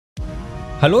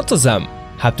Hallo zusammen!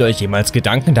 Habt ihr euch jemals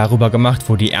Gedanken darüber gemacht,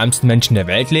 wo die ärmsten Menschen der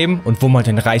Welt leben und wo man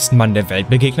den reichsten Mann der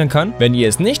Welt begegnen kann? Wenn ihr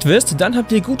es nicht wisst, dann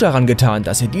habt ihr gut daran getan,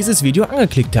 dass ihr dieses Video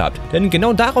angeklickt habt, denn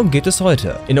genau darum geht es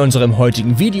heute. In unserem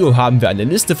heutigen Video haben wir eine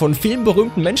Liste von vielen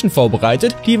berühmten Menschen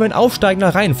vorbereitet, die wir in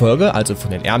aufsteigender Reihenfolge, also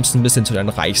von den ärmsten bis hin zu den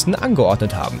reichsten,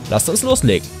 angeordnet haben. Lasst uns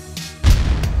loslegen!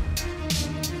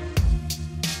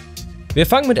 Wir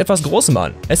fangen mit etwas Großem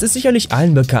an. Es ist sicherlich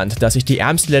allen bekannt, dass sich die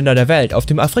ärmsten Länder der Welt auf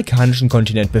dem afrikanischen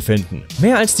Kontinent befinden.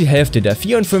 Mehr als die Hälfte der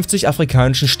 54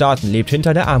 afrikanischen Staaten lebt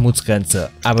hinter der Armutsgrenze,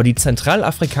 aber die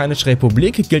Zentralafrikanische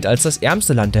Republik gilt als das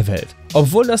ärmste Land der Welt.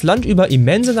 Obwohl das Land über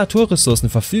immense Naturressourcen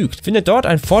verfügt, findet dort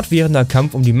ein fortwährender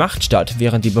Kampf um die Macht statt,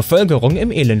 während die Bevölkerung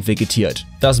im Elend vegetiert.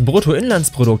 Das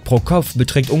Bruttoinlandsprodukt pro Kopf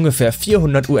beträgt ungefähr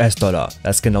 400 US-Dollar.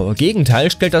 Das genaue Gegenteil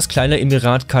stellt das kleine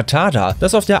Emirat Katar dar,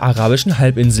 das auf der arabischen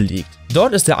Halbinsel liegt.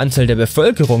 Dort ist der Anteil der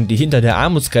Bevölkerung, die hinter der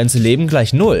Armutsgrenze leben,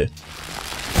 gleich 0.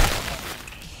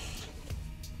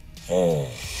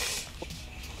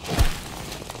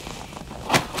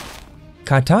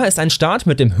 Katar ist ein Staat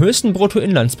mit dem höchsten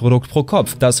Bruttoinlandsprodukt pro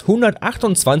Kopf, das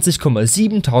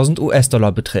 128,7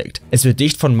 US-Dollar beträgt. Es wird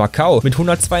dicht von Macau mit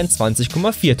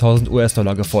 122,4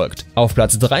 US-Dollar gefolgt. Auf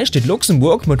Platz 3 steht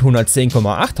Luxemburg mit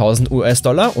 110,8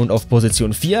 US-Dollar und auf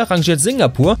Position 4 rangiert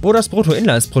Singapur, wo das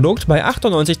Bruttoinlandsprodukt bei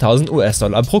 98.000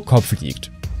 US-Dollar pro Kopf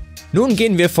liegt. Nun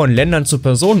gehen wir von Ländern zu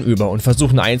Personen über und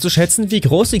versuchen einzuschätzen, wie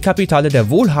groß die Kapitale der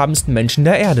wohlhabendsten Menschen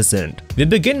der Erde sind. Wir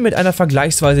beginnen mit einer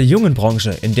vergleichsweise jungen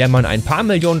Branche, in der man ein paar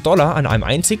Millionen Dollar an einem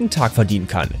einzigen Tag verdienen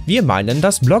kann. Wir meinen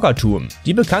das Bloggertum.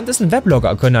 Die bekanntesten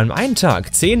Webblogger können an einem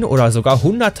Tag 10 oder sogar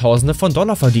Hunderttausende von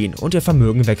Dollar verdienen und ihr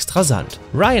Vermögen wächst rasant.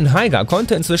 Ryan Haiger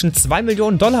konnte inzwischen 2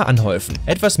 Millionen Dollar anhäufen.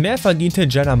 Etwas mehr verdiente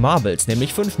Jenna Marbles,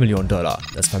 nämlich 5 Millionen Dollar.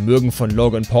 Das Vermögen von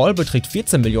Logan Paul beträgt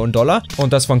 14 Millionen Dollar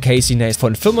und das von Casey Neistat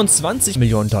von 25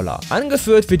 Millionen Dollar.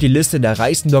 Angeführt wird die Liste der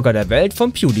reichsten Blogger der Welt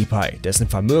von PewDiePie, dessen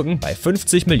Vermögen bei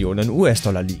 50 Millionen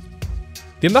US-Dollar liegt.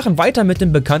 Wir machen weiter mit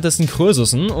den bekanntesten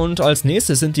Krösussen und als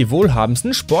nächstes sind die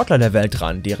wohlhabendsten Sportler der Welt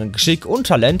dran, deren Geschick und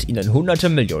Talent ihnen hunderte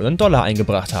Millionen Dollar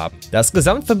eingebracht haben. Das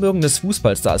Gesamtvermögen des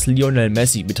Fußballstars Lionel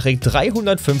Messi beträgt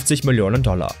 350 Millionen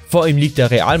Dollar. Vor ihm liegt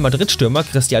der Real Madrid-Stürmer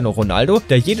Cristiano Ronaldo,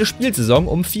 der jede Spielsaison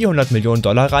um 400 Millionen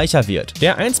Dollar reicher wird.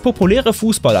 Der einst populäre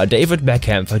Fußballer David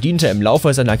Beckham verdiente im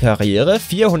Laufe seiner Karriere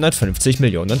 450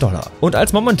 Millionen Dollar. Und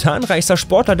als momentan reichster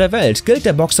Sportler der Welt gilt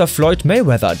der Boxer Floyd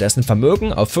Mayweather, dessen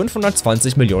Vermögen auf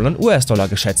 520 Millionen US-Dollar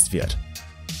geschätzt wird.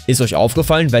 Ist euch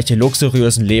aufgefallen, welche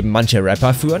luxuriösen Leben manche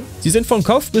Rapper führen? Sie sind von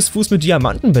Kopf bis Fuß mit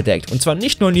Diamanten bedeckt und zwar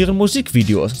nicht nur in ihren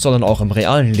Musikvideos, sondern auch im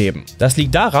realen Leben. Das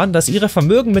liegt daran, dass ihre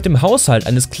Vermögen mit dem Haushalt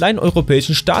eines kleinen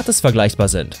europäischen Staates vergleichbar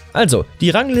sind. Also, die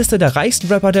Rangliste der reichsten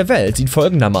Rapper der Welt sieht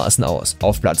folgendermaßen aus.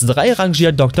 Auf Platz 3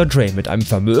 rangiert Dr. Dre mit einem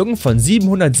Vermögen von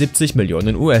 770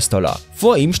 Millionen US-Dollar.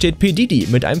 Vor ihm steht P. Diddy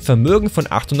mit einem Vermögen von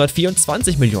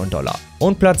 824 Millionen Dollar.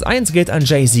 Und Platz 1 geht an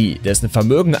Jay-Z, dessen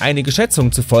Vermögen einige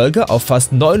Schätzungen zufolge auf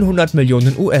fast 900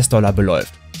 Millionen US-Dollar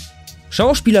beläuft.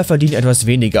 Schauspieler verdienen etwas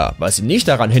weniger, was sie nicht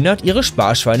daran hindert, ihre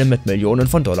Sparschweine mit Millionen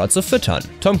von Dollar zu füttern.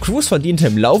 Tom Cruise verdiente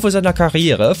im Laufe seiner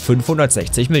Karriere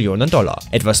 560 Millionen Dollar.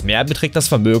 Etwas mehr beträgt das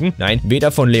Vermögen, nein,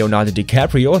 weder von Leonardo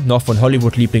DiCaprio noch von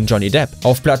Hollywood-Liebling Johnny Depp.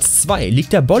 Auf Platz 2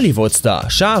 liegt der Bollywood-Star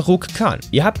Shah Rukh Khan.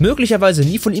 Ihr habt möglicherweise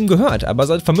nie von ihm gehört, aber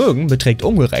sein Vermögen beträgt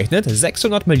umgerechnet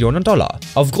 600 Millionen Dollar.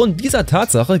 Aufgrund dieser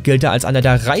Tatsache gilt er als einer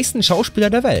der reichsten Schauspieler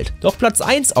der Welt. Doch Platz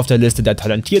 1 auf der Liste der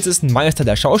talentiertesten Meister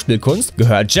der Schauspielkunst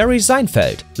gehört Jerry Seinfeld.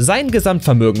 Sein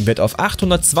Gesamtvermögen wird auf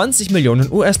 820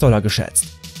 Millionen US-Dollar geschätzt.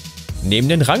 Neben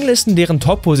den Ranglisten, deren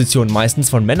Top-Positionen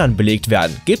meistens von Männern belegt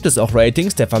werden, gibt es auch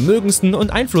Ratings der vermögendsten und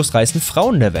einflussreichsten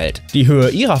Frauen der Welt. Die Höhe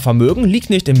ihrer Vermögen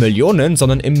liegt nicht im Millionen-,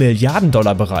 sondern im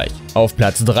Milliarden-Dollar-Bereich. Auf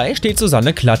Platz 3 steht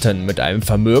Susanne Klatten mit einem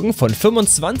Vermögen von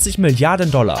 25 Milliarden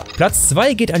Dollar. Platz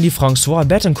 2 geht an die Françoise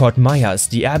Bettencourt-Meyers,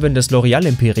 die Erbin des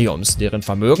L'Oreal-Imperiums, deren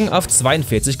Vermögen auf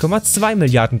 42,2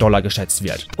 Milliarden Dollar geschätzt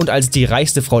wird. Und als die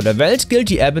reichste Frau der Welt gilt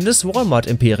die Erbin des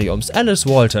Walmart-Imperiums, Alice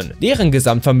Walton, deren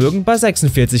Gesamtvermögen bei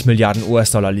 46 Milliarden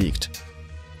US-Dollar liegt.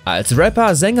 Als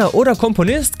Rapper, Sänger oder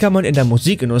Komponist kann man in der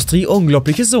Musikindustrie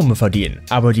unglaubliche Summen verdienen.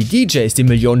 Aber die DJs, die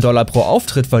Millionen Dollar pro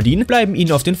Auftritt verdienen, bleiben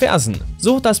ihnen auf den Fersen.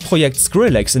 So hat das Projekt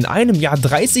Skrillex in einem Jahr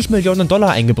 30 Millionen Dollar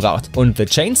eingebracht und The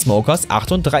Chainsmokers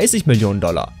 38 Millionen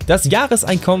Dollar. Das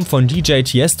Jahreseinkommen von DJ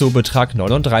Tiesto betrug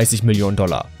 39 Millionen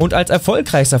Dollar. Und als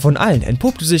erfolgreichster von allen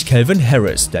entpuppte sich Calvin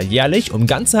Harris, der jährlich um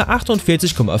ganze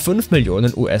 48,5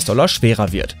 Millionen US-Dollar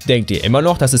schwerer wird. Denkt ihr immer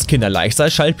noch, dass es kinderleicht sei,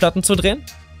 Schallplatten zu drehen?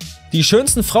 Die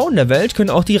schönsten Frauen der Welt können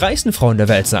auch die reichsten Frauen der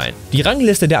Welt sein. Die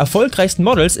Rangliste der erfolgreichsten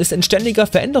Models ist in ständiger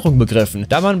Veränderung begriffen,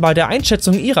 da man bei der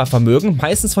Einschätzung ihrer Vermögen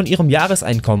meistens von ihrem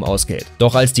Jahreseinkommen ausgeht.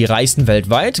 Doch als die reichsten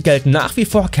weltweit gelten nach wie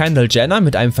vor Kendall Jenner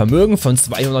mit einem Vermögen von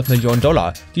 200 Millionen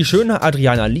 $, die schöne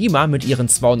Adriana Lima mit ihren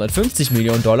 250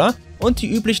 Millionen $, und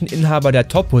die üblichen Inhaber der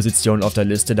Top-Position auf der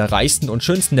Liste der reichsten und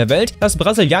schönsten der Welt, das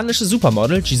brasilianische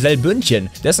Supermodel Gisele Bündchen,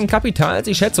 dessen Kapital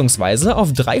sich schätzungsweise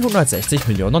auf 360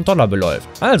 Millionen $ beläuft.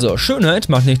 Also, Schönheit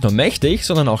macht nicht nur mächtig,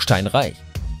 sondern auch steinreich.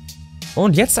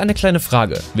 Und jetzt eine kleine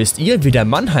Frage. Wisst ihr, wie der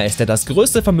Mann heißt, der das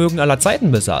größte Vermögen aller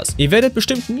Zeiten besaß? Ihr werdet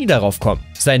bestimmt nie darauf kommen.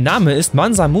 Sein Name ist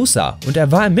Mansa Musa und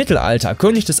er war im Mittelalter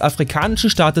König des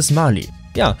afrikanischen Staates Mali.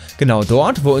 Ja, genau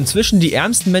dort, wo inzwischen die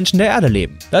ärmsten Menschen der Erde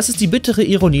leben. Das ist die bittere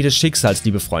Ironie des Schicksals,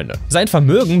 liebe Freunde. Sein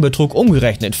Vermögen betrug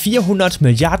umgerechnet 400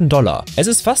 Milliarden $. Es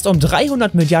ist fast um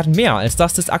 300 Milliarden mehr als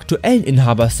das des aktuellen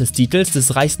Inhabers des Titels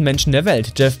des reichsten Menschen der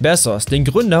Welt, Jeff Bezos, den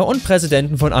Gründer und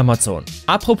Präsidenten von Amazon.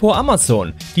 Apropos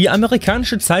Amazon, die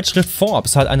amerikanische Zeitschrift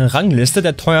Forbes hat eine Rangliste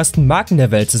der teuersten Marken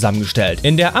der Welt zusammengestellt,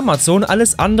 in der Amazon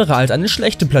alles andere als eine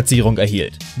schlechte Platzierung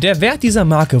erhielt. Der Wert dieser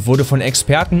Marke wurde von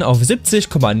Experten auf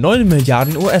 70,9 Milliarden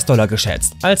US-Dollar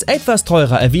geschätzt. Als etwas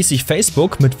teurer erwies sich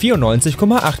Facebook mit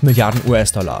 94,8 Milliarden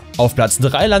US-Dollar. Auf Platz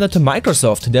 3 landete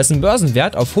Microsoft, dessen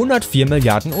Börsenwert auf 104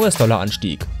 Milliarden US-Dollar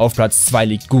anstieg. Auf Platz 2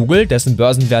 liegt Google, dessen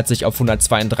Börsenwert sich auf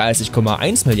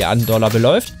 132,1 Milliarden $,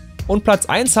 beläuft. Und Platz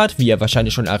 1 hat, wie ihr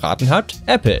wahrscheinlich schon erraten habt,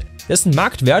 Apple, dessen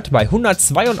Marktwert bei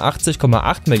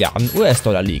 182,8 Milliarden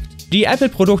US-Dollar liegt. Die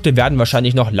Apple-Produkte werden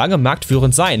wahrscheinlich noch lange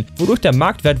marktführend sein, wodurch der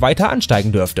Marktwert weiter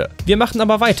ansteigen dürfte. Wir machen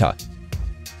aber weiter.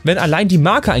 Wenn allein die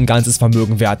Marke ein ganzes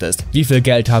Vermögen wert ist, wie viel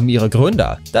Geld haben ihre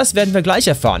Gründer? Das werden wir gleich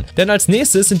erfahren, denn als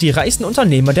nächstes sind die reichsten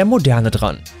Unternehmer der Moderne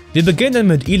dran. Wir beginnen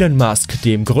mit Elon Musk,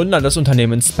 dem Gründer des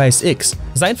Unternehmens SpaceX.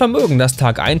 Sein Vermögen, das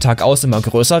Tag ein, Tag aus immer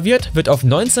größer wird auf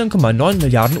 19,9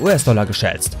 Milliarden US-Dollar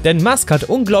geschätzt. Denn Musk hat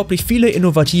unglaublich viele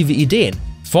innovative Ideen.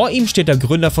 Vor ihm steht der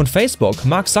Gründer von Facebook,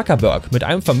 Mark Zuckerberg, mit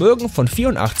einem Vermögen von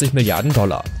 84 Milliarden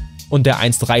 $. Und der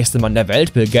einst reichste Mann der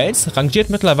Welt, Bill Gates, rangiert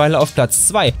mittlerweile auf Platz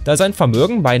 2, da sein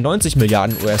Vermögen bei 90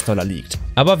 Milliarden US-Dollar liegt.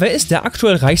 Aber wer ist der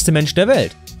aktuell reichste Mensch der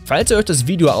Welt? Falls ihr euch das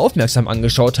Video aufmerksam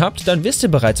angeschaut habt, dann wisst ihr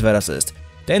bereits, wer das ist.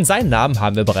 Denn seinen Namen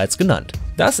haben wir bereits genannt.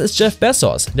 Das ist Jeff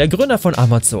Bezos, der Gründer von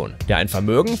Amazon, der ein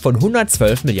Vermögen von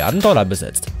 112 Milliarden $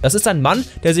 besitzt. Das ist ein Mann,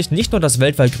 der sich nicht nur das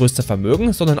weltweit größte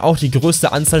Vermögen, sondern auch die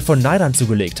größte Anzahl von Neidern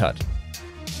zugelegt hat.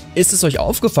 Ist es euch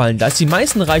aufgefallen, dass die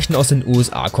meisten Reichen aus den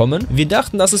USA kommen? Wir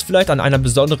dachten, dass es vielleicht an einer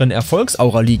besonderen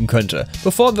Erfolgsaura liegen könnte,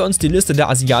 bevor wir uns die Liste der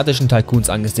asiatischen Tycoons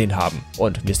angesehen haben.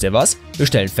 Und wisst ihr was? Wir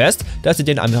stellen fest, dass sie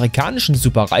den amerikanischen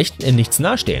Superreichen in nichts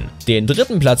nahestehen. Den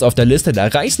dritten Platz auf der Liste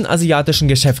der reichsten asiatischen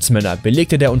Geschäftsmänner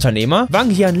belegte der Unternehmer Wang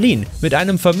Jianlin mit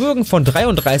einem Vermögen von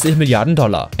 33 Milliarden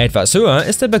 $. Etwas höher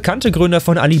ist der bekannte Gründer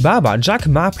von Alibaba, Jack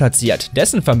Ma, platziert,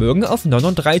 dessen Vermögen auf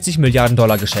 39 Milliarden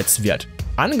 $ geschätzt wird.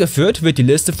 Angeführt wird die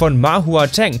Liste von Ma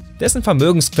Huateng, dessen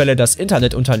Vermögensquelle das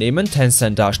Internetunternehmen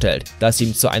Tencent darstellt, das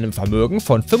ihm zu einem Vermögen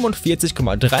von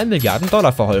 45,3 Milliarden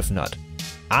 $ verholfen hat.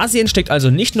 Asien steckt also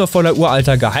nicht nur voller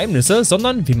uralter Geheimnisse,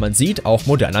 sondern, wie man sieht, auch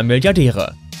moderner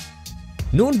Milliardäre.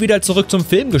 Nun wieder zurück zum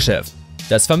Filmgeschäft.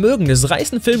 Das Vermögen des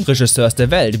reichsten Filmregisseurs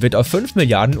der Welt wird auf 5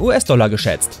 Milliarden US-Dollar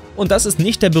geschätzt. Und das ist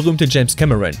nicht der berühmte James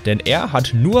Cameron, denn er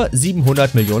hat nur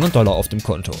 700 Millionen $ auf dem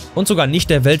Konto. Und sogar nicht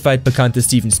der weltweit bekannte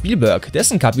Steven Spielberg,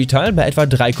 dessen Kapital bei etwa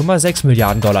 3,6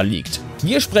 Milliarden $ liegt.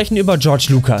 Wir sprechen über George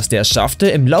Lucas, der es schaffte,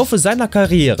 im Laufe seiner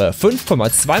Karriere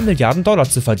 5,2 Milliarden $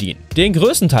 zu verdienen. Den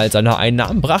größten Teil seiner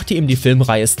Einnahmen brachte ihm die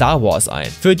Filmreihe Star Wars ein.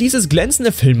 Für dieses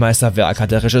glänzende Filmmeisterwerk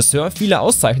hat der Regisseur viele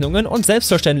Auszeichnungen und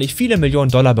selbstverständlich viele Millionen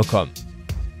 $ bekommen.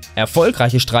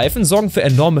 Erfolgreiche Streifen sorgen für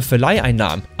enorme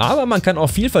Verleiheinnahmen, aber man kann auch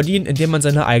viel verdienen, indem man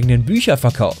seine eigenen Bücher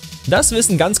verkauft. Das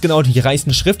wissen ganz genau die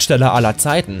reichsten Schriftsteller aller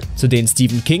Zeiten, zu denen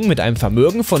Stephen King mit einem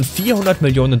Vermögen von 400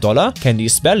 Millionen $, Candy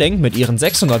Spelling mit ihren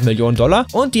 600 Millionen $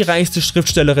 und die reichste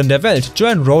Schriftstellerin der Welt,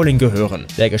 Joanne Rowling, gehören.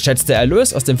 Der geschätzte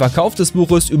Erlös aus dem Verkauf des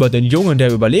Buches über den Jungen,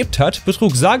 der überlebt hat,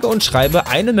 betrug sage und schreibe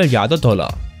 1 Milliarde $.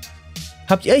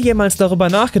 Habt ihr jemals darüber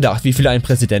nachgedacht, wie viel ein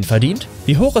Präsident verdient?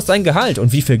 Wie hoch ist sein Gehalt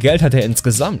und wie viel Geld hat er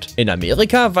insgesamt? In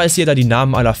Amerika weiß jeder die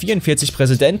Namen aller 44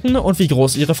 Präsidenten und wie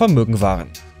groß ihre Vermögen waren.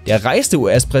 Der reichste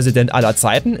US-Präsident aller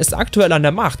Zeiten ist aktuell an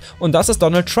der Macht und das ist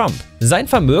Donald Trump. Sein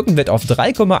Vermögen wird auf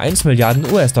 3,1 Milliarden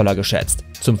US-Dollar geschätzt.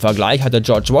 Zum Vergleich hatte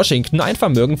George Washington ein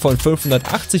Vermögen von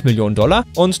 580 Millionen $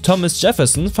 und Thomas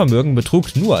Jefferson Vermögen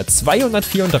betrug nur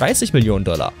 234 Millionen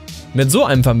 $. Mit so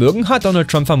einem Vermögen hat Donald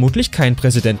Trump vermutlich kein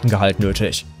Präsidentengehalt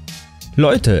nötig.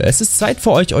 Leute, es ist Zeit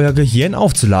für euch, euer Gehirn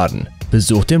aufzuladen.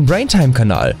 Besucht den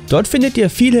Braintime-Kanal. Dort findet ihr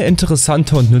viele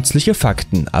interessante und nützliche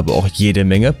Fakten, aber auch jede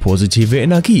Menge positive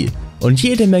Energie. und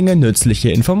jede Menge nützliche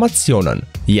Informationen.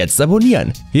 Jetzt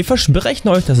abonnieren, wir versprechen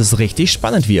euch, dass es richtig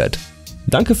spannend wird.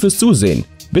 Danke fürs Zusehen.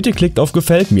 Bitte klickt auf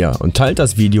Gefällt mir und teilt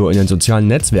das Video in den sozialen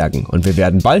Netzwerken und wir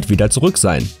werden bald wieder zurück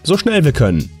sein, so schnell wir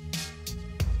können.